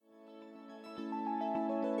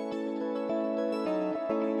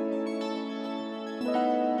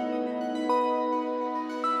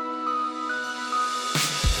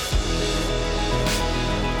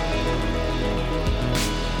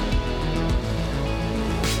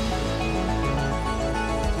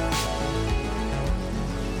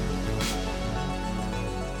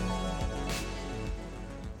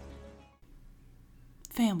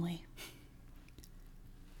Family.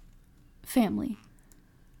 Family.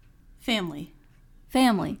 Family.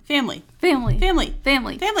 Family. Family. Family. Family.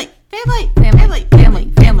 Family. Family. Family. Family.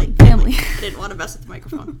 Family. Family. Family. I didn't want to mess with the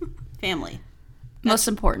microphone. Family. Most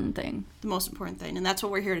important thing. The most important thing. And that's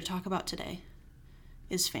what we're here to talk about today.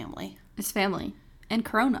 Is family. It's family. And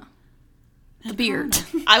Corona. The beer.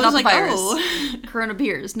 I was like, virus. oh. Corona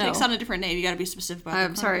beers. No. Takes on a different name. You got to be specific about that.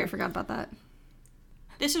 I'm sorry, I forgot about that.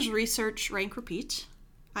 This is Research, Rank, Repeat.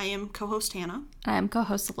 I am co-host Hannah. I am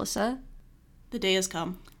co-host Alyssa. The day has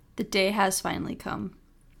come. The day has finally come.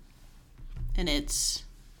 And it's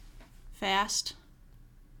fast.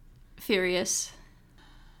 Furious.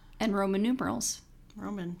 And Roman numerals.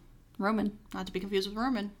 Roman. Not to be confused with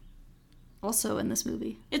Roman. Also in this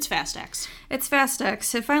movie. It's Fast X. It's Fast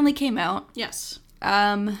X. It finally came out. Yes.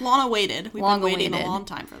 Long awaited. We've been waiting a long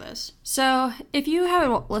time for this. So, if you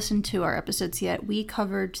haven't listened to our episodes yet, we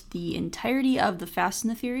covered the entirety of the Fast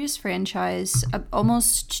and the Furious franchise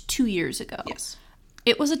almost 2 years ago. Yes.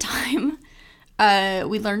 It was a time.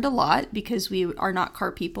 We learned a lot because we are not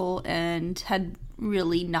car people and had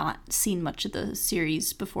really not seen much of the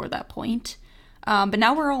series before that point. But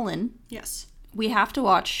now we're all in. Yes. We have to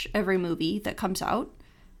watch every movie that comes out,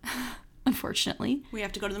 unfortunately. We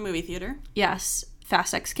have to go to the movie theater. Yes.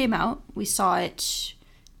 Fast X came out. We saw it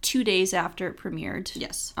 2 days after it premiered.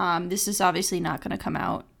 Yes. This is obviously not going to come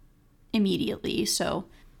out immediately, so...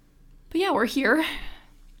 But yeah, we're here.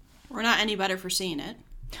 We're not any better for seeing it.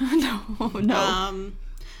 No.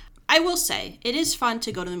 I will say, it is fun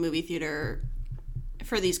to go to the movie theater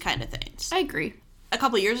for these kind of things. I agree. A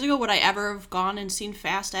couple years ago, would I ever have gone and seen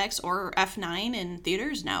Fast X or F9 in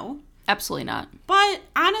theaters? No. Absolutely not. But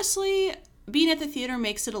honestly, being at the theater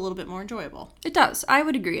makes it a little bit more enjoyable. It does. I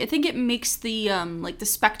would agree. I think it makes the the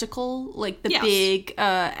spectacle, like the big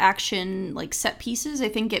action like set pieces, I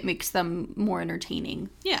think it makes them more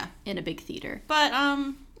entertaining. Yeah. In a big theater. But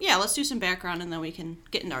yeah, let's do some background and then we can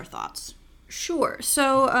get into our thoughts. Sure.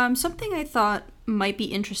 So something I thought might be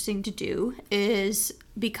interesting to do is,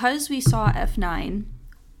 because we saw F9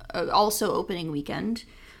 also opening weekend,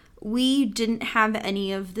 we didn't have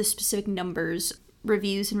any of the specific numbers,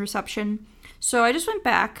 reviews, and reception. So I just went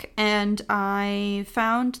back and I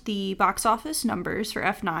found the box office numbers for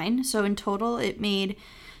F9. So in total, it made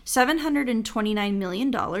 $729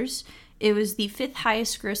 million. It was the 5th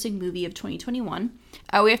highest grossing movie of 2021.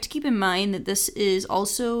 We have to keep in mind that this is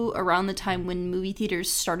also around the time when movie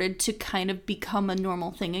theaters started to kind of become a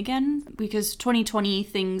normal thing again, because 2020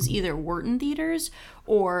 things either weren't in theaters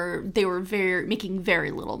or they were making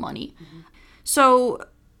very little money. Mm-hmm. So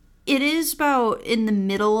it is about in the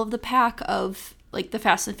middle of the pack of like the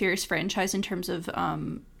Fast and Furious franchise in terms of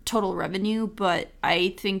total revenue, but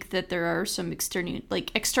I think that there are some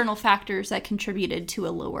external factors that contributed to a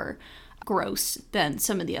lower gross than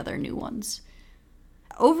some of the other new ones.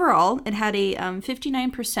 Overall, it had a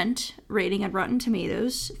 59% rating on Rotten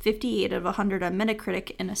Tomatoes, 58 out of 100 on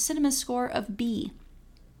Metacritic, and a cinema score of B.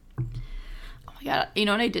 Oh my god, you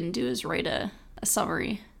know what I didn't do is write a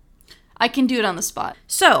summary. I can do it on the spot.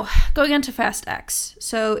 So, going on to Fast X.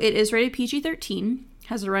 So, it is rated PG-13,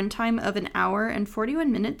 has a runtime of 1 hour and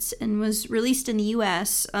 41 minutes, and was released in the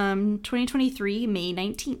US 2023, May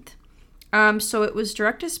 19th. So it was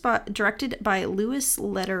directed by Louis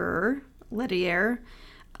Leterrier.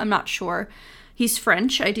 I'm not sure. He's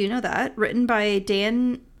French, I do know that. Written by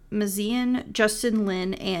Dan Mazian, Justin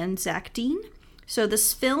Lin, and Zach Dean. So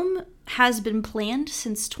this film has been planned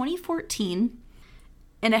since 2014,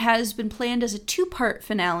 and it has been planned as a 2-part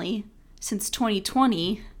finale since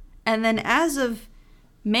 2020. And then as of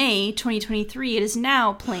May 2023, it is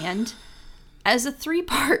now planned as a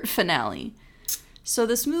 3-part finale. So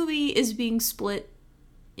this movie is being split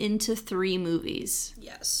into 3 movies.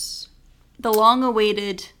 Yes. The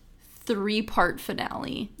long-awaited 3-part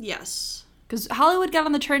finale. Yes. Because Hollywood got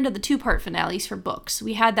on the trend of the 2-part finales for books.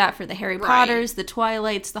 We had that for the Harry Potters, the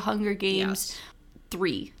Twilights, the Hunger Games. Yes.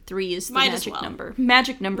 3. 3 is the magic number.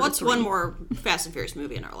 Magic number 3. What's one more Fast and Furious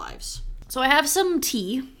movie in our lives? So I have some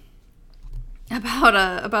tea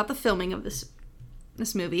about the filming of this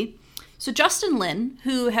movie. So Justin Lin,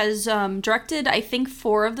 who has directed, I think,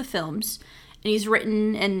 4 of the films, and he's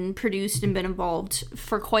written and produced and been involved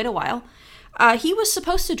for quite a while, he was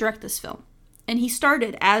supposed to direct this film, and he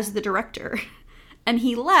started as the director, and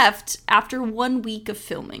he left after 1 week of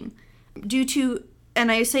filming due to,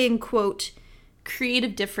 and I say in quote,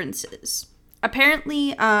 creative differences.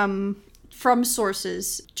 Apparently, from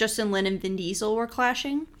sources, Justin Lin and Vin Diesel were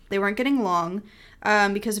clashing. They weren't getting along.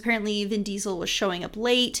 Because apparently Vin Diesel was showing up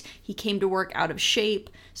late. He came to work out of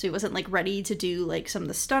shape, so he wasn't ready to do some of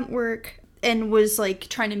the stunt work. and was like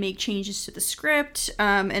trying to make changes to the script.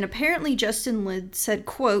 And apparently Justin Lin said,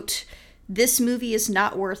 quote, "This movie is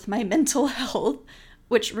not worth my mental health,"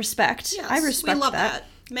 which respect. Yes, I respect we love that.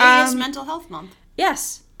 May is Mental Health Month.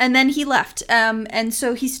 Yes. And then he left. And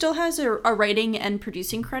so he still has a writing and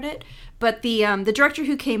producing credit, but the director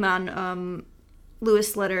who came on,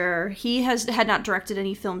 Louis Leterrier, he had not directed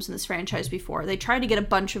any films in this franchise before. They tried to get a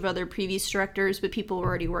bunch of other previous directors, but people were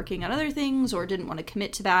already working on other things or didn't want to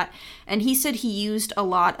commit to that. And he said he used a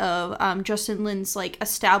lot of Justin Lin's like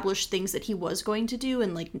established things that he was going to do,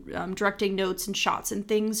 and like directing notes and shots and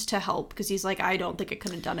things to help, because he's like, I don't think I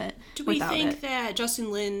could have done it. Do we think that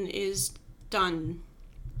Justin Lin is done?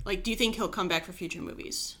 Like, do you think he'll come back for future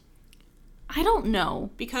movies? I don't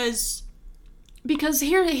know, because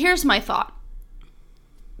here's my thought.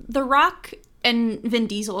 The Rock and Vin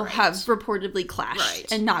Diesel have reportedly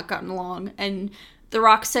clashed and not gotten along, and The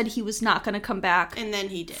Rock said he was not going to come back, and then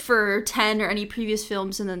he did for 10 or any previous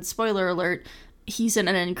films, and then spoiler alert, he's in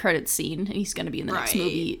an end credits scene and he's going to be in the next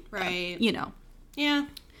movie. Right. You know. Yeah.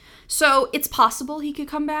 So it's possible he could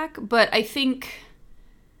come back, but I think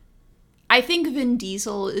Vin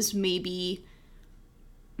Diesel is maybe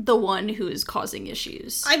the one who is causing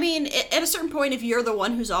issues. I mean, at a certain point, if you're the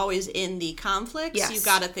one who's always in the conflicts, you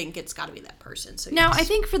gotta think it's gotta be that person. So now, I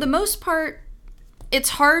think for the most part, it's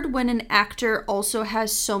hard when an actor also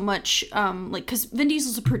has so much, because Vin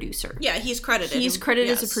Diesel's a producer. Yeah, he's credited. He's credited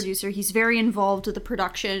as a producer. He's very involved with the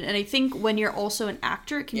production, and I think when you're also an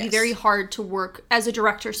actor, it can be very hard to work, as a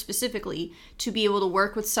director specifically, to be able to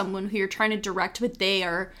work with someone who you're trying to direct, but they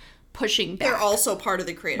are pushing back. They're also part of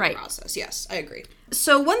the creative process. Yes, I agree.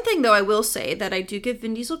 So one thing, though, I will say that I do give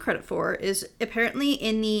Vin Diesel credit for is apparently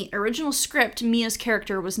in the original script, Mia's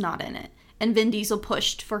character was not in it. And Vin Diesel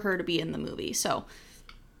pushed for her to be in the movie. So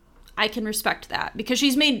I can respect that. Because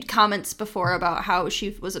she's made comments before about how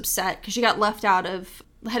she was upset because she had gotten left out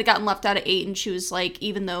of 8, and she was like,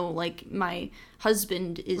 even though, like, my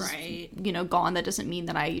husband is, gone, that doesn't mean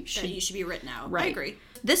that you should be written out. Right. I agree.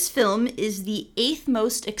 This film is the 8th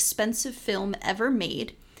most expensive film ever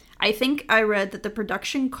made. I think I read that the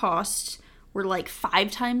production costs were like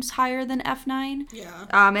 5 times higher than F9.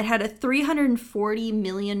 Yeah. It had a $340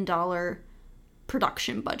 million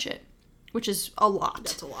production budget, which is a lot.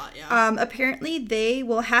 That's a lot, yeah. Apparently, they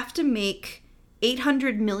will have to make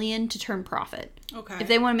 $800 million to turn profit. Okay. If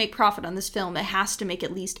they want to make profit on this film, it has to make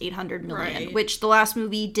at least $800 million, which the last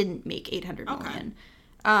movie didn't make $800 million.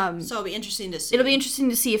 So it'll be interesting to see. It'll be interesting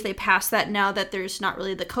to see if they pass that now that there's not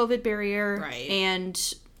really the COVID barrier. Right.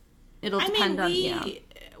 And it'll depend on,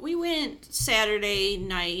 we went Saturday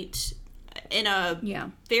night in a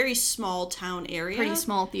very small town area. Pretty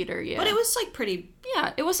small theater, yeah. But it was like pretty...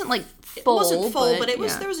 Yeah, it wasn't like full. It wasn't full, but it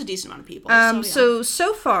was. There was a decent amount of people.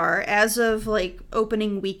 So far, as of like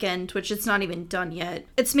opening weekend, which it's not even done yet,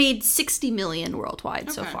 it's made $60 million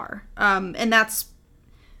worldwide so far. And that's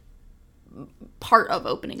part of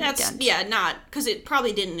opening weekend. Yeah, not... Because it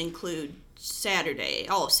probably didn't include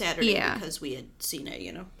all of Saturday, because we had seen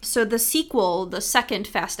it, So the sequel, the second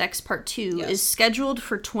Fast X Part 2, is scheduled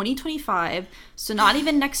for 2025, so not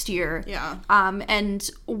even next year. Yeah. And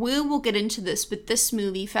we will get into this, but this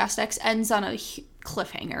movie, Fast X, ends on a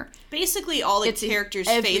cliffhanger. Basically, all the characters'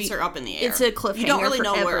 fates are up in the air. It's a cliffhanger. You don't really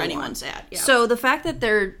know where everyone. anyone's at. Yeah. So the fact that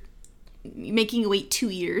they're making you wait 2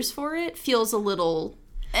 years for it feels a little...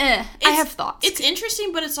 I have thoughts. It's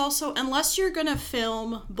interesting, but it's also, unless you're going to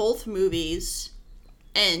film both movies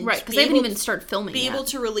and because they haven't even started filming yet. Able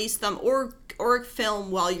to release them or film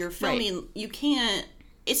while you're filming, you can't.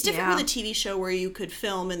 It's different with a TV show where you could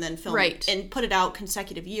film and then film and put it out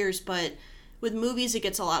consecutive years, but with movies it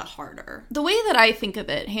gets a lot harder. The way that I think of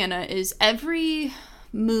it, Hannah, is every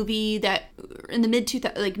movie that in the mid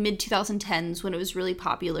 2010s, when it was really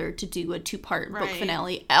popular to do a 2-part book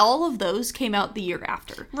finale, all of those came out the year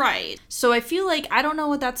after. Right. So I feel like I don't know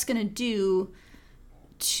what that's going to do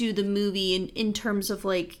to the movie in terms of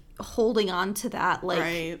like holding on to that,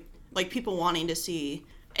 like people wanting to see.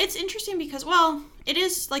 It's interesting because, well, it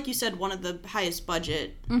is, like you said, one of the highest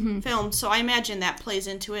budget films, so I imagine that plays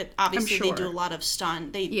into it. Obviously, they do a lot of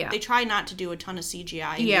stunt. They try not to do a ton of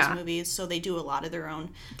CGI in these movies, so they do a lot of their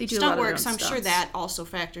own stunt work, so I'm sure that also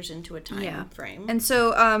factors into a time frame. And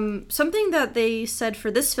so, something that they said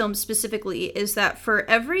for this film specifically is that for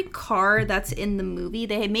every car that's in the movie,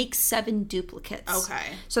 they make 7 duplicates.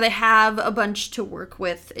 Okay. So they have a bunch to work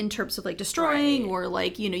with in terms of, like, destroying or,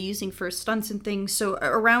 like, using for stunts and things. So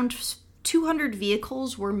around 200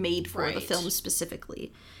 vehicles were made for the film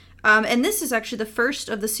specifically. And this is actually the first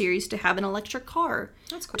of the series to have an electric car.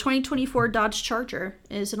 That's cool. 2024 Dodge Charger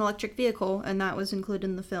is an electric vehicle, and that was included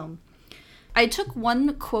in the film. I took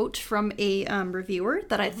one quote from a reviewer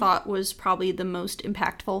that I thought was probably the most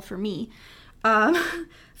impactful for me.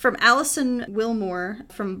 From Alison Wilmore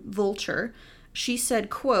from Vulture. She said,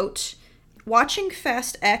 quote, "Watching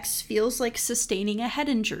Fast X feels like sustaining a head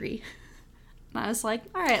injury." And I was like,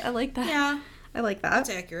 all right, I like that. Yeah. I like that. That's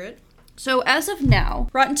accurate. So as of now,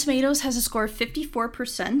 Rotten Tomatoes has a score of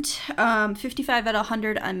 54%, 55 out of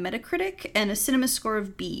 100 on Metacritic, and a cinema score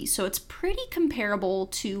of B. So it's pretty comparable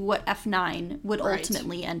to what F9 would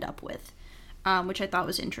ultimately end up with, which I thought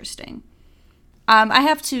was interesting. I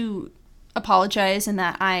have to apologize in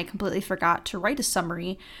that I completely forgot to write a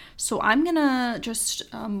summary, so I'm going to just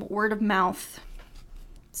word of mouth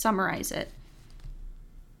summarize it.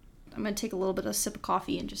 I'm going to take a little bit of a sip of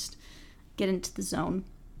coffee and just get into the zone.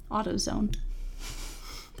 AutoZone.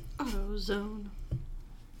 AutoZone.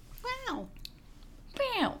 Wow.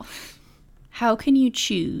 Wow. How can you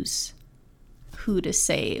choose who to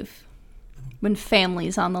save when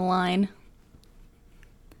family's on the line?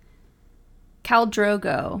 Khal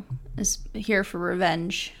Drogo is here for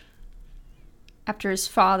revenge after his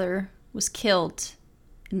father was killed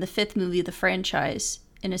in the 5th movie of the franchise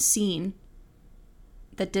in a scene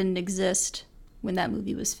that didn't exist when that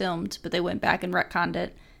movie was filmed, but they went back and retconned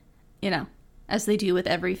it. You know, as they do with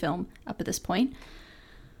every film up at this point.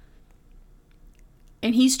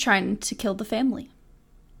 And he's trying to kill the family.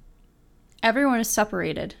 Everyone is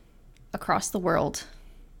separated across the world.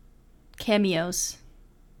 Cameos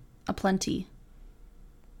aplenty.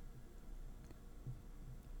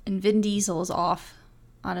 And Vin Diesel is off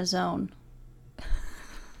on his own.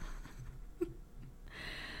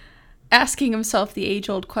 Asking himself the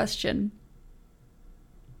age-old question: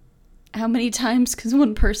 how many times can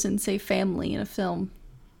one person say family in a film?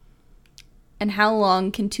 And how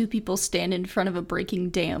long can two people stand in front of a breaking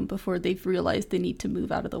dam before they've realized they need to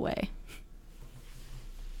move out of the way?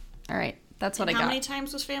 All right, that's what I got. How many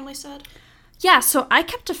times was family said? Yeah, so I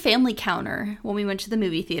kept a family counter when we went to the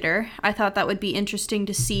movie theater. I thought that would be interesting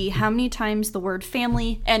to see how many times the word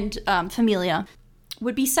family and familia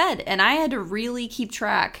would be said. And I had to really keep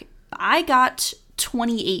track. I got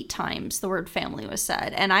 28 times the word family was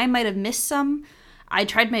said, and I might have missed some. I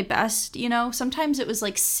tried my best, you know. Sometimes it was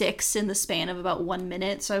like 6 in the span of about 1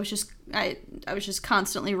 minute, so I was just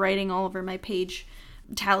constantly writing all over my page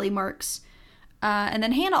tally marks. And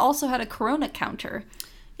then Hannah also had a Corona counter.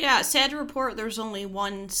 Yeah, sad to report, there's only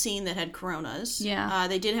one scene that had Coronas. Yeah.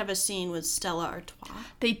 They did have a scene with Stella Artois.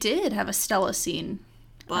 They did have a Stella scene.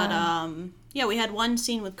 But, yeah, we had one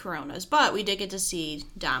scene with Coronas, but we did get to see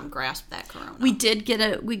Dom grasp that Corona. We did get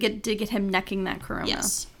him necking that Corona.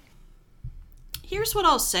 Yes. Here's what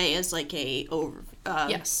I'll say as like a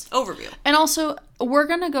overview. And also, we're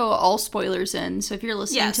gonna go all spoilers in. So if you're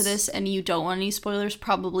listening to this and you don't want any spoilers,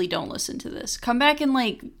 probably don't listen to this. Come back in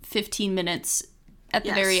like 15 minutes at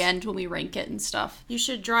the very end when we rank it and stuff. You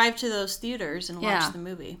should drive to those theaters and watch the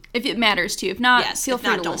movie if it matters to you. If not, feel free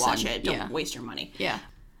to listen. Don't watch it. Don't waste your money. Yeah.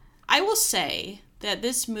 I will say that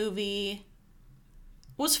this movie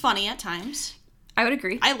was funny at times. I would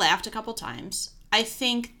agree. I laughed a couple times. I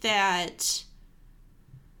think that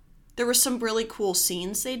there were some really cool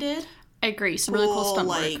scenes they did. I agree. Some really cool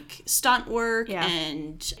stunt work.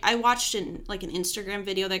 And I watched an Instagram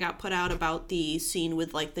video that got put out about the scene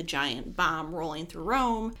with like the giant bomb rolling through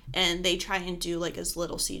Rome, and they try and do like as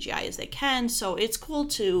little CGI as they can. So it's cool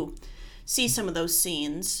to see some of those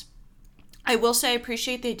scenes. I will say I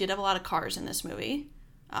appreciate they did have a lot of cars in this movie.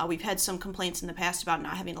 We've had some complaints in the past about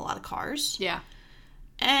not having a lot of cars. Yeah.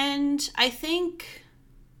 And I think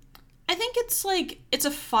it's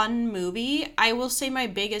a fun movie. I will say my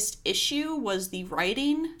biggest issue was the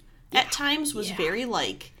writing at times was very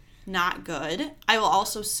not good. I will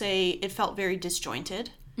also say it felt very disjointed.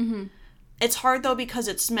 Mm-hmm. It's hard though because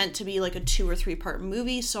it's meant to be like a 2 or 3 part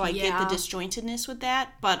movie, so I get the disjointedness with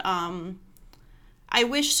that. But I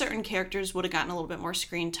wish certain characters would have gotten a little bit more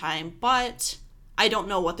screen time, but I don't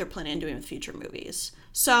know what they're planning on doing with future movies.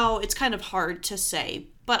 So it's kind of hard to say.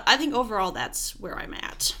 But I think overall that's where I'm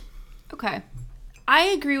at. Okay. I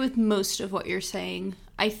agree with most of what you're saying.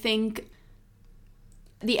 I think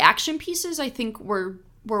the action pieces,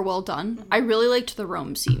 were well done. Mm-hmm. I really liked the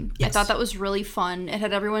Rome scene. Yes. I thought that was really fun. It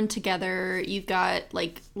had everyone together. You've got,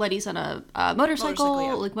 like, Letty's on a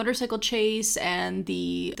motorcycle chase, and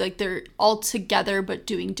they're all together but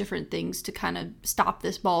doing different things to kind of stop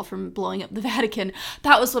this ball from blowing up the Vatican.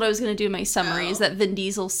 That was what I was going to do in my summary, is that Vin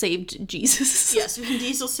Diesel saved Jesus. Yes, Vin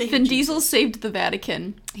Diesel saved Vin Diesel saved the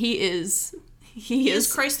Vatican. He is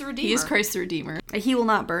Christ the Redeemer. He is Christ the Redeemer. He will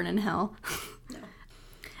not burn in hell.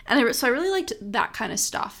 And so I really liked that kind of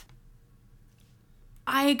stuff.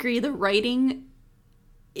 I agree. The writing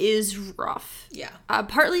is rough. Yeah.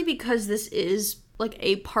 Partly because this is like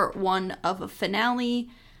a part 1 of a finale.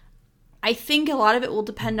 I think a lot of it will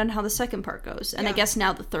depend on how the second part goes. And I guess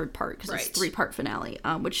now the third part, because it's a 3-part finale,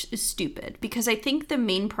 which is stupid. Because I think the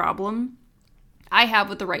main problem I have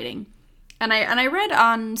with the writing, and I read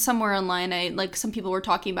on somewhere online, like some people were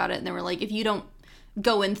talking about it, and they were like, if you don't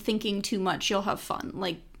go in thinking too much, you'll have fun.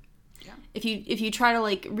 Like, if you try to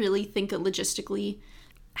like really think logistically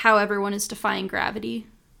how everyone is defying gravity,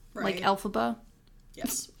 like Elphaba.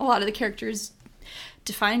 Yes. A lot of the characters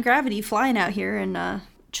defying gravity, flying out here, and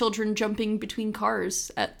children jumping between cars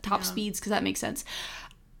at top speeds, because that makes sense.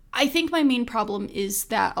 I think my main problem is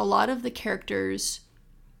that a lot of the characters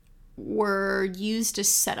were used as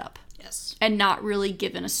setup. Yes. And not really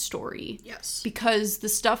given a story. Yes. Because the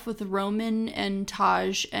stuff with Roman and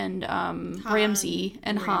Taj and Ramsey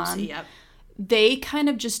and Han, they kind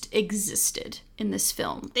of just existed in this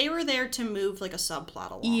film. They were there to move like a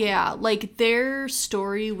subplot along. Yeah, like their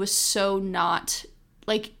story was so not...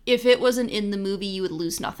 Like, if it wasn't in the movie, you would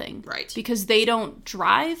lose nothing. Right. Because they don't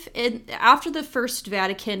drive. And after the first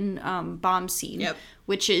Vatican bomb scene,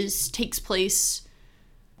 which takes place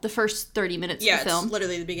the first 30 minutes of the film. It's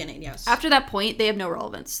literally the beginning, yes. After that point, they have no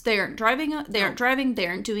relevance. They aren't driving, they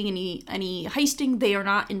aren't doing any heisting, they are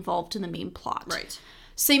not involved in the main plot. Right.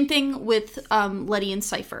 Same thing with Letty and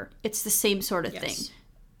Cypher. It's the same sort of thing.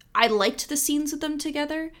 I liked the scenes with them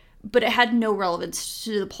together, but it had no relevance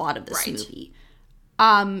to the plot of this movie.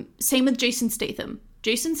 Same with Jason Statham.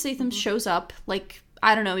 Jason Statham shows up, like,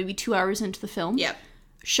 I don't know, maybe 2 hours into the film. Yep.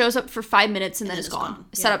 Shows up for 5 minutes and then is gone.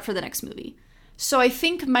 Set up for the next movie. So I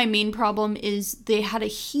think my main problem is they had a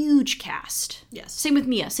huge cast. Yes. Same with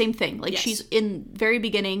Mia, same thing. Like, she's in very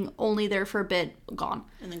beginning, only there for a bit, gone.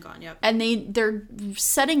 And then gone, yep. And they're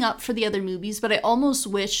setting up for the other movies, but I almost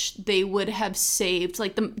wish they would have saved,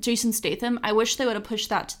 like, the Jason Statham, I wish they would have pushed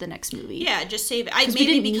that to the next movie. Yeah, just save it.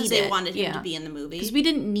 Maybe because they wanted him to be in the movie. Because we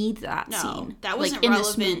didn't need that scene. No, that wasn't like,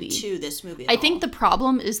 relevant to this movie at all. I think the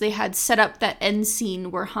problem is they had set up that end scene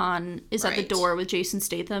where Han is at the door with Jason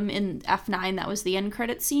Statham in F9. That was the end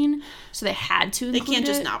credit scene. So they had to include it. They can't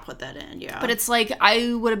just not put that in, But it's like,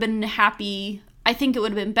 I would have been happy. I think it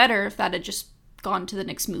would have been better if that had just gone to the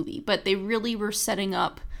next movie, but they really were setting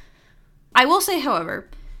up. I will say, however,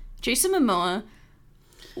 Jason Momoa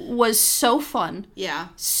was so fun. Yeah.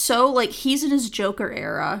 So, like, he's in his Joker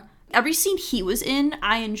era. Every scene he was in,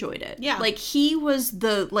 I enjoyed it. Yeah. Like, he was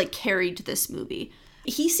carried this movie.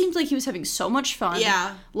 He seemed like he was having so much fun.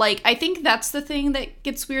 Yeah. Like, I think that's the thing that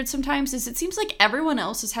gets weird sometimes, is it seems like everyone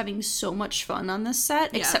else is having so much fun on this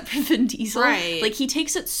set, except for Vin Diesel. Right. Like, he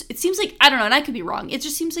takes it seems like, I don't know, and I could be wrong, it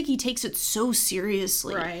just seems like he takes it so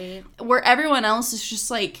seriously. Right. Where everyone else is just,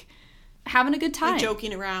 like, having a good time. Like,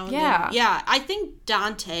 joking around. Yeah. Yeah. I think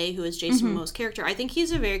Dante, who is Jason Momoa's character, I think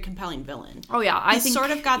he's a very compelling villain. Oh, yeah. He's sort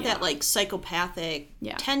of got that, like, psychopathic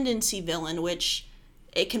tendency villain, which...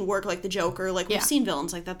 it can work like the Joker. Like, we've seen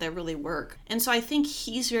villains like that really work. And so I think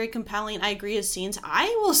he's very compelling. I agree his scenes.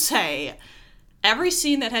 I will say, every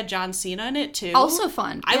scene that had John Cena in it, too. Also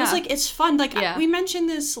fun. I was like, it's fun. Like, we mentioned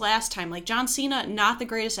this last time. Like, John Cena, not the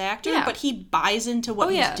greatest actor, but he buys into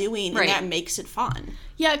what he's doing, and that makes it fun.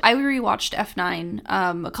 Yeah, I rewatched F9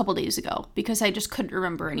 a couple days ago because I just couldn't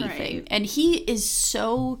remember anything. Right. And he is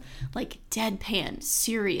so, like, deadpan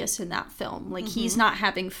serious in that film. Like, he's not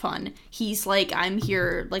having fun. He's like, I'm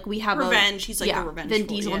here, like, we have revenge. He's like the revengeful. Vin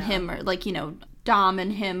Diesel and him are, like, you know, Dom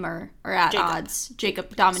and him are at odds.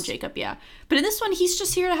 Dom and Jacob, But in this one, he's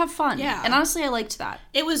just here to have fun. Yeah. And honestly, I liked that.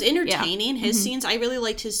 It was entertaining. His scenes, I really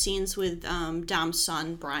liked his scenes with Dom's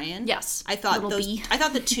son, Brian. Yes. I thought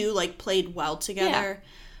the two, like, played well together.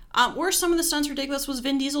 Were some of the stunts ridiculous? Was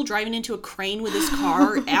Vin Diesel driving into a crane with his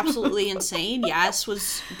car absolutely insane? Yes.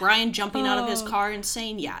 Was Brian jumping out of his car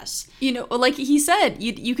insane? Yes. You know, like he said,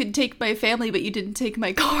 you could take my family, but you didn't take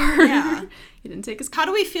my car. Yeah. You didn't take his car. How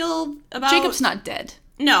do we feel about... Jacob's not dead.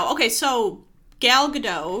 No. Okay, so Gal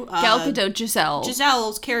Gadot, Giselle.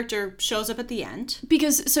 Giselle's character shows up at the end.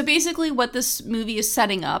 So basically what this movie is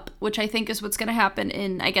setting up, which I think is what's going to happen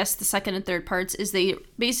in, I guess, the second and third parts, is they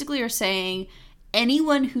basically are saying...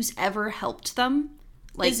 anyone who's ever helped them,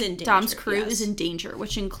 like Dom's crew, is in danger,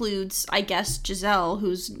 which includes, I guess, Giselle,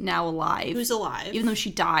 who's now alive. Who's alive. Even though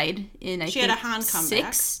she died in, she had a Han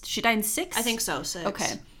comeback. 6? She died in 6? I think so, 6.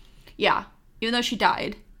 Okay. Yeah. Even though she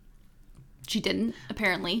died. She didn't,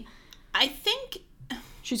 apparently. I think...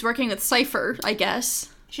 she's working with Cypher, I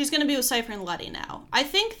guess. She's going to be with Cypher and Letty now. I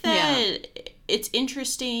think that it's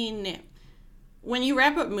interesting... when you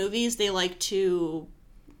wrap up movies, they like to...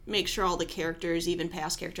 make sure all the characters, even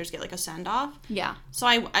past characters, get like a send-off. Yeah. So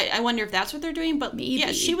I wonder if that's what they're doing, but maybe.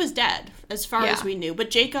 Yeah, she was dead as far as we knew. But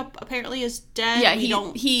Jacob apparently is dead. Yeah,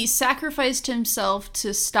 he sacrificed himself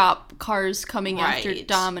to stop cars coming after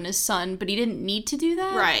Dom and his son, but he didn't need to do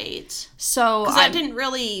that. Right. So because that didn't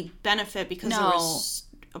really benefit because there was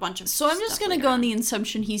a bunch of So I'm just going to go on the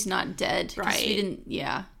assumption he's not dead. Right. We didn't,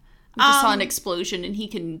 we just saw an explosion, and he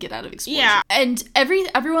can get out of explosion. Yeah. And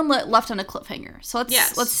everyone left on a cliffhanger. So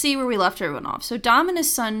let's see where we left everyone off. So Dom and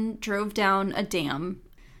his son drove down a dam,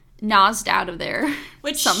 nosed out of there,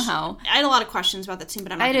 which somehow. I had a lot of questions about that scene,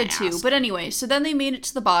 but I'm not going to ask. I did too. But anyway, so then they made it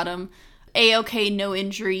to the bottom. A-okay, no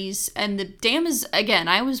injuries. And the dam is, again,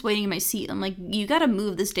 I was waiting in my seat. I'm like, you got to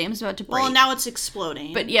move. This dam's about to break. Well, now it's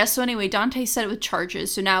exploding. But yeah, so anyway, Dante said it with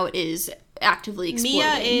charges, so now it is actively exploding.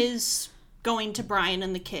 Mia is going to Brian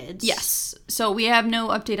and the kids. Yes. So we have no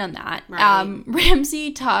update on that. Right.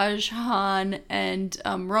 Ramsey, Taj, Han, and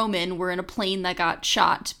Roman were in a plane that got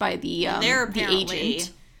shot by they're apparently the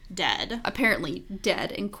agent. Dead. Apparently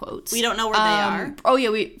dead, in quotes. We don't know where they are. Oh, yeah,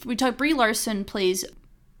 we talked. Brie Larson plays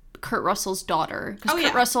Kurt Russell's daughter. Because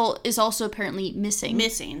Kurt Russell is also apparently missing.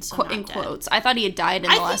 So in quotes. I thought he had died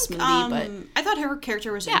in the last movie, but I thought her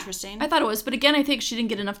character was interesting. I thought it was, but again, I think she didn't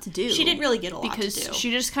get enough to do. She didn't really get a lot to do. Because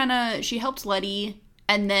she just she helped Letty,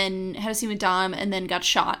 and then had a scene with Dom, and then got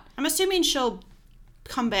shot. I'm assuming she'll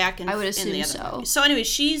come back I would assume in the other movie. So anyway,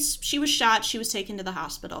 she was shot. She was taken to the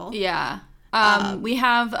hospital. Yeah. We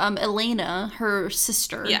have Elena, her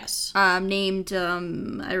sister. Yes. Named,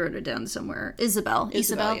 I wrote it down somewhere. Isabel.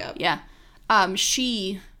 Yeah.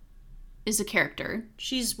 She is a character.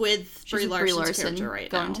 She's with Brie Larson's character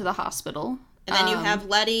right now. Going to the hospital. And then you have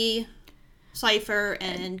Letty, Cypher,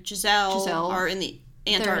 and Giselle are in the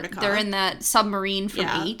Antarctica. They're in that submarine from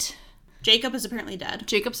 8. Jacob is apparently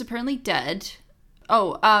dead.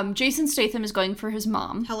 Oh, Jason Statham is going for his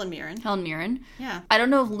mom. Helen Mirren. Yeah. I don't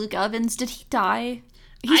know if Luke Evans, did he die?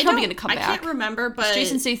 He's probably going to come back. I can't remember, but... It's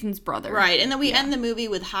Jason Statham's brother. Right, and then we end the movie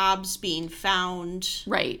with Hobbs being found...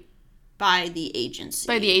 Right. By the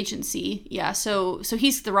agency. Yeah. So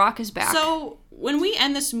The Rock is back. So when we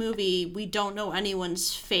end this movie, we don't know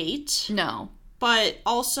anyone's fate. No. But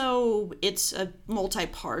also, it's a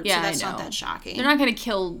multi-part, so that's not that shocking. They're not going to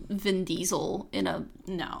kill Vin Diesel in a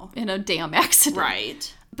damn accident.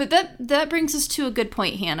 Right. But that brings us to a good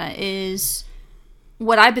point, Hannah, is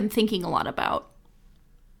what I've been thinking a lot about.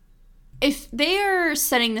 If they are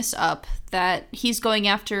setting this up that he's going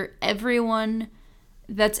after everyone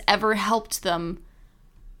that's ever helped them,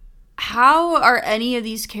 how are any of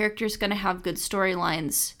these characters going to have good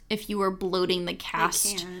storylines if you are bloating the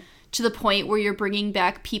cast to the point where you're bringing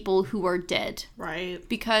back people who are dead? Right.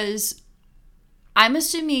 Because I'm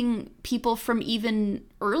assuming people from even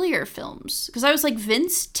earlier films. Because I was like,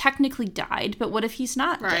 Vince technically died, but what if he's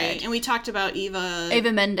not dead? Right. And we talked about Eva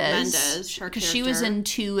Mendes. Because she was in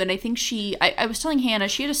 2, and I think I was telling Hannah,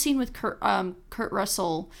 she had a scene with Kurt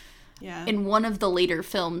Russell in one of the later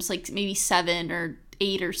films, like maybe 7 or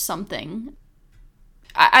 8 or something.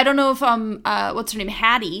 I don't know if, what's her name?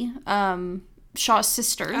 Hattie, Shaw's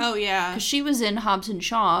sister. Oh, yeah. Because she was in Hobbs and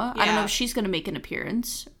Shaw. Yeah. I don't know if she's going to make an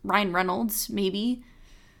appearance. Ryan Reynolds, maybe.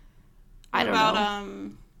 I don't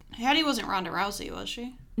know. Hattie wasn't Ronda Rousey, was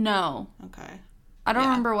she? No. Okay. I don't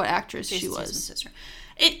remember what actress she was. Sister.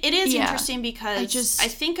 It is interesting because I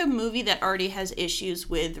think a movie that already has issues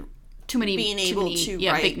with being able to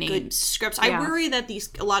write good scripts. I worry that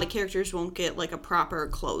a lot of characters won't get like a proper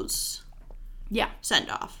close send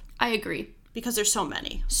off. I agree. Because there's so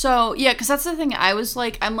many. So, yeah, because that's the thing.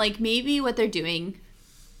 I'm like, maybe what they're doing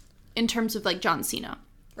in terms of, like, John Cena.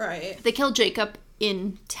 Right. They kill Jacob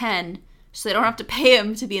in 10, so they don't have to pay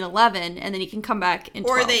him to be in 11, and then he can come back in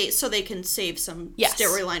 12. So they can save some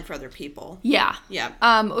storyline for other people. Yeah. Yeah.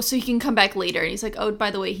 So he can come back later, and he's like, oh,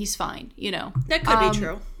 by the way, he's fine, you know. That could be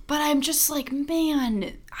true. But I'm just like,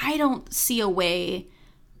 man, I don't see a way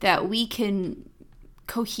that we can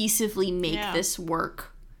cohesively make this work.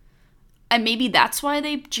 And maybe that's why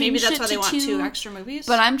they changed it to 2. Maybe that's why they want 2 extra movies.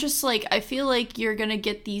 But I'm just like, I feel like you're going to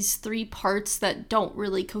get these 3 parts that don't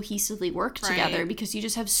really cohesively work together because you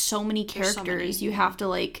just have so many characters. You have to,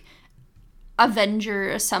 like,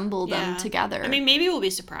 assemble them together. I mean, maybe we'll be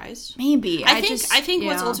surprised. Maybe. I think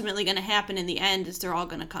what's ultimately going to happen in the end is they're all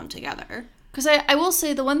going to come together. Because I will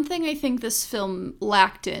say the one thing I think this film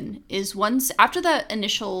lacked in is after that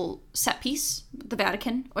initial set piece, the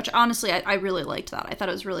Vatican, which honestly I really liked that. I thought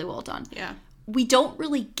it was really well done. Yeah. We don't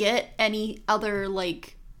really get any other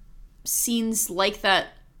like scenes like that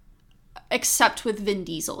except with Vin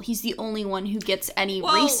Diesel. He's the only one who gets any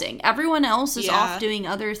racing. Everyone else is off doing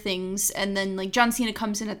other things, and then, like, John Cena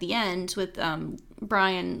comes in at the end with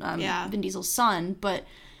Brian, Vin Diesel's son, but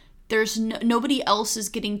there's nobody else is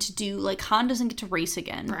getting to do, like, Han doesn't get to race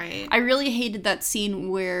again. Right. I really hated that scene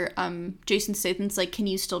where Jason Statham's like, can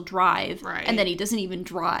you still drive? Right. And then he doesn't even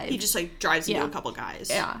drive. He just, like, drives into a couple guys.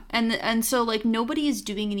 Yeah. And so, like, nobody is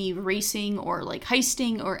doing any racing or, like,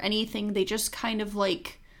 heisting or anything. They just kind of,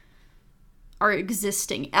 like, are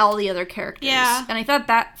existing, all the other characters. Yeah. And I thought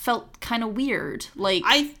that felt kind of weird. Like,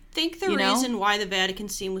 I think the reason why the Vatican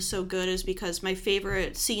scene was so good is because my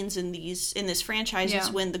favorite scenes in this franchise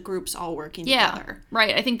is when the group's all working together.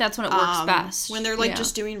 Right. I think that's when it works best. When they're, like,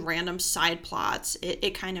 just doing random side plots,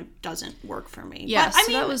 it kind of doesn't work for me. Yeah, but, so I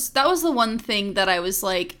mean, that was the one thing that I was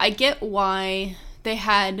like, I get why they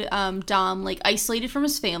had Dom, like, isolated from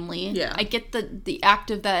his family. Yeah. I get the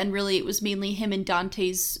act of that, and really it was mainly him and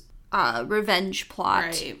Dante's revenge plot.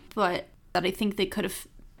 Right. But that I think they could have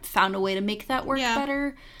found a way to make that work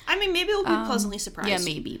better. I mean, maybe we'll be pleasantly surprised. Yeah,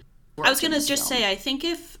 maybe. I was going to just say, I think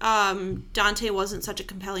if Dante wasn't such a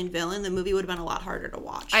compelling villain, the movie would have been a lot harder to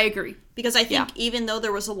watch. I agree. Because I think even though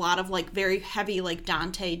there was a lot of, like, very heavy, like,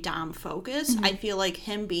 Dante-Dom focus, I feel like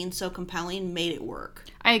him being so compelling made it work.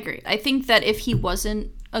 I agree. I think that if he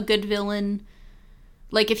wasn't a good villain,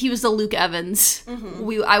 like, if he was the Luke Evans,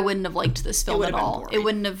 I wouldn't have liked this film at all. It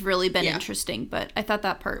wouldn't have really been interesting, but I thought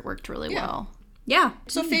that part worked really well. Yeah.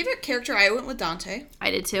 So favorite character, I went with Dante. I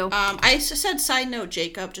did too. I said side note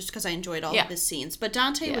Jacob just because I enjoyed all of his scenes. But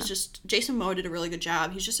Dante was just, Jason Momoa did a really good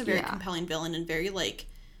job. He's just a very compelling villain and very, like,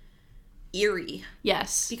 eerie.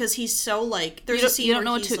 Yes. Because he's so, like, there's a scene you don't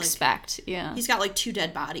know where what to expect. Yeah. He's got, like, 2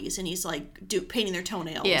 dead bodies and he's, like, painting their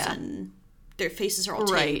toenails and their faces are all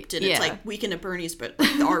taped, and it's like Weekend at Bernie's, but,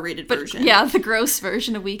 like, the R-rated version. Yeah, the gross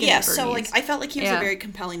version of Weekend at Bernie's. Yeah, so, like, I felt like he was a very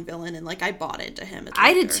compelling villain, and, like, I bought into him.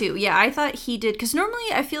 I did too. Yeah, I thought he did, because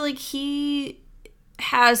normally I feel like he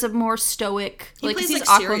has a more stoic, like, because he's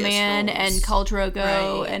Aquaman and Khal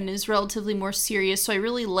Drogo and is relatively more serious, so I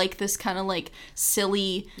really like this kind of, like,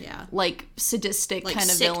 silly, like, sadistic, like, kind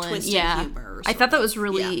of villain. Humor I thought that was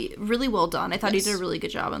really, really well done. I thought he did a really good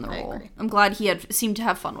job on the role. Agree. I'm glad he seemed to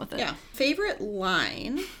have fun with it. Yeah. Favorite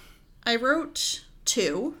line? I wrote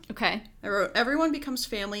 2. Okay. I wrote, everyone becomes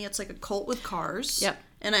family. It's like a cult with cars. Yep.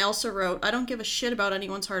 And I also wrote, I don't give a shit about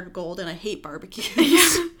anyone's heart of gold, and I hate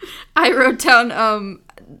barbecues. I wrote down,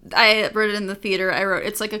 I wrote it in the theater, I wrote,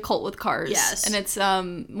 it's like a cult with cars. Yes. And it's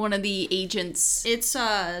one of the agents. It's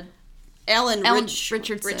Alan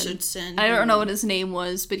Richardson. I don't know what his name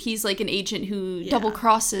was, but he's like an agent who double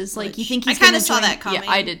crosses. Like, you think he's I kind of saw that coming.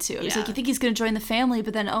 Yeah, I did too. It's like, you think he's going to join the family,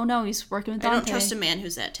 but then, oh no, he's working with Dante. I don't trust a man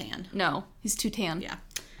who's that tan. No, he's too tan. Yeah.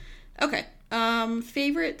 Okay.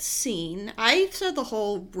 Favorite scene. I said the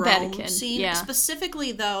whole Rome Vatican scene. Yeah.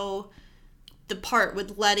 Specifically, though, the part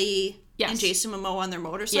with Letty and Jason Momoa on their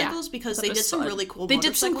motorcycles, because they did some really cool motorcycle tricks. They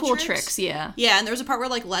did some cool tricks, yeah. Yeah, and there was a part where,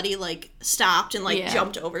 like, Letty, like, stopped and, like,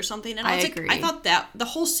 jumped over something. And I was agree. I thought that, the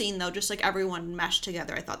whole scene, though, just, like, everyone meshed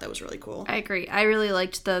together, I thought that was really cool. I agree. I really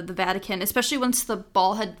liked the Vatican, especially once the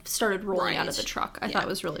ball had started rolling out of the truck. I thought it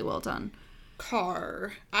was really well done.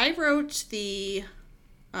 Car. I wrote the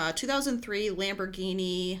 2003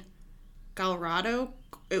 Lamborghini Gallardo.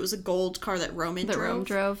 It was a gold car that Roman drove. Rome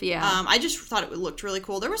drove, yeah. I just thought it looked really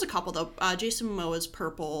cool. There was a couple, though. Jason Momoa's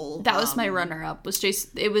purple. That was my runner-up.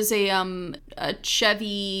 It was a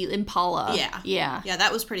Chevy Impala. Yeah,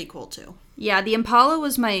 that was pretty cool, too. Yeah, the Impala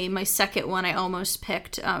was my second one. I almost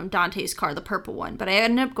picked Dante's car, the purple one. But I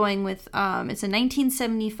ended up going with, it's a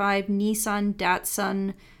 1975 Nissan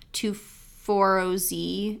Datsun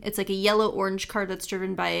 240Z. It's like a yellow-orange car that's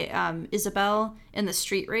driven by Isabel in the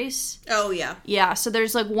street race. Oh, yeah. Yeah, so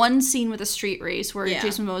there's like one scene with a street race where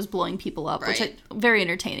Jason Momoa is blowing people up, which is very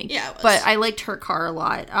entertaining. Yeah, it was. But I liked her car a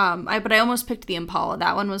lot. But I almost picked the Impala.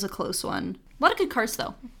 That one was a close one. A lot of good cars,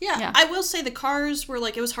 though. Yeah, I will say the cars were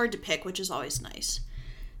like, it was hard to pick, which is always nice.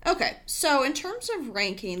 Okay, so in terms of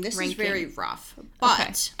ranking, this is very rough.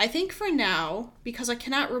 But I think for now, because I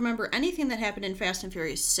cannot remember anything that happened in Fast and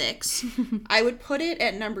Furious 6, I would put it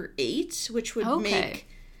at number 8, which would make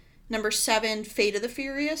number 7 Fate of the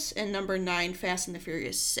Furious and number 9 Fast and the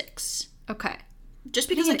Furious 6. Okay. Just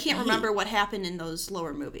because I can't remember what happened in those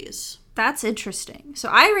lower movies. That's interesting. So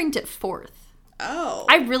I ranked it 4th. Oh.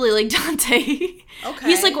 I really like Dante. Okay.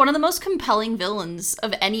 He's like one of the most compelling villains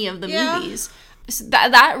of any of the movies. So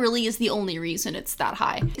that really is the only reason it's that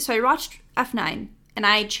high. So I watched F9, and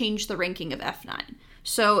I changed the ranking of F9.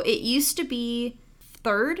 So it used to be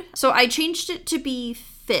 3rd. So I changed it to be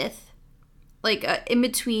 5th. Like, in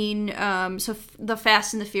between, so the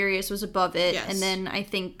Fast and the Furious was above it, and then I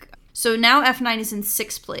think So now F9 is in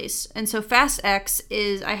 6th place. And so Fast X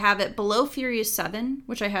is, I have it below Furious 7,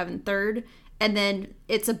 which I have in 3rd. And then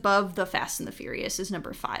it's above the Fast and the Furious is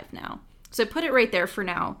number 5 now. So I put it right there for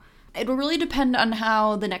now. It'll really depend on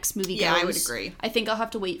how the next movie goes. Yeah, I would agree. I think I'll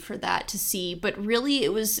have to wait for that to see. But really,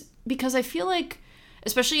 it was because I feel like,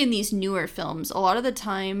 especially in these newer films, a lot of the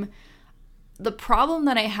time, the problem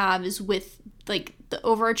that I have is with, like, the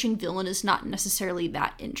overarching villain is not necessarily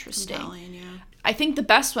that interesting. Compelling, yeah. I think the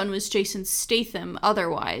best one was Jason Statham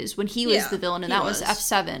otherwise, when he was the villain, and that was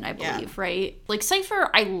F7, I believe, right? Like, Cypher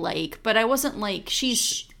I like, but I wasn't like,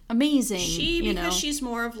 she's amazing. Because she's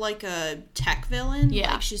more of like a tech villain.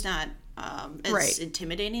 Yeah. Like, she's not as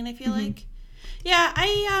intimidating, I feel like. Yeah,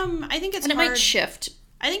 I think it's hard. And it might shift.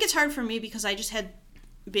 I think it's hard for me because I just had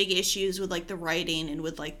big issues with, like, the writing and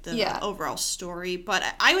with, like, the overall story. But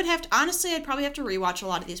I would have to, honestly, I'd probably have to rewatch a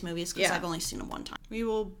lot of these movies because I've only seen them one time. We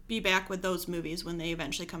will be back with those movies when they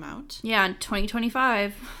eventually come out. Yeah, in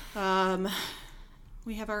 2025.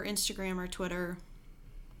 We have our Instagram, our Twitter,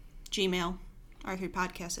 Gmail,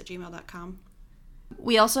 r3podcast@gmail.com.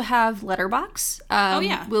 We also have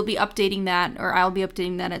Letterboxd. We'll be updating that, or I'll be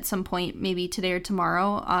updating that at some point, maybe today or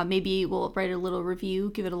tomorrow. Maybe we'll write a little review,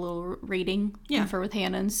 give it a little rating, confer with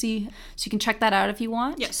Hannah and see. So you can check that out if you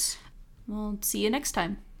want. Yes. We'll see you next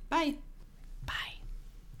time. Bye. Bye.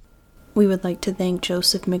 We would like to thank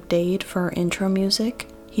Joseph McDade for our intro music.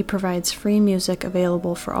 He provides free music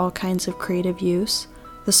available for all kinds of creative use.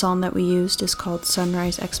 The song that we used is called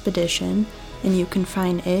Sunrise Expedition, and you can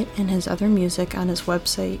find it and his other music on his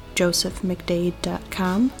website,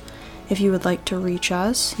 josephmcdade.com. If you would like to reach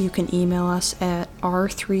us, you can email us at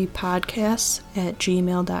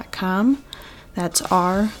r3podcasts@gmail.com. That's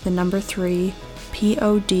R, the number 3,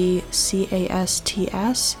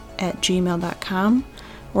 podcasts@gmail.com.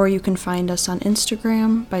 Or you can find us on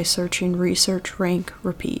Instagram by searching Research, Rank,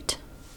 Repeat.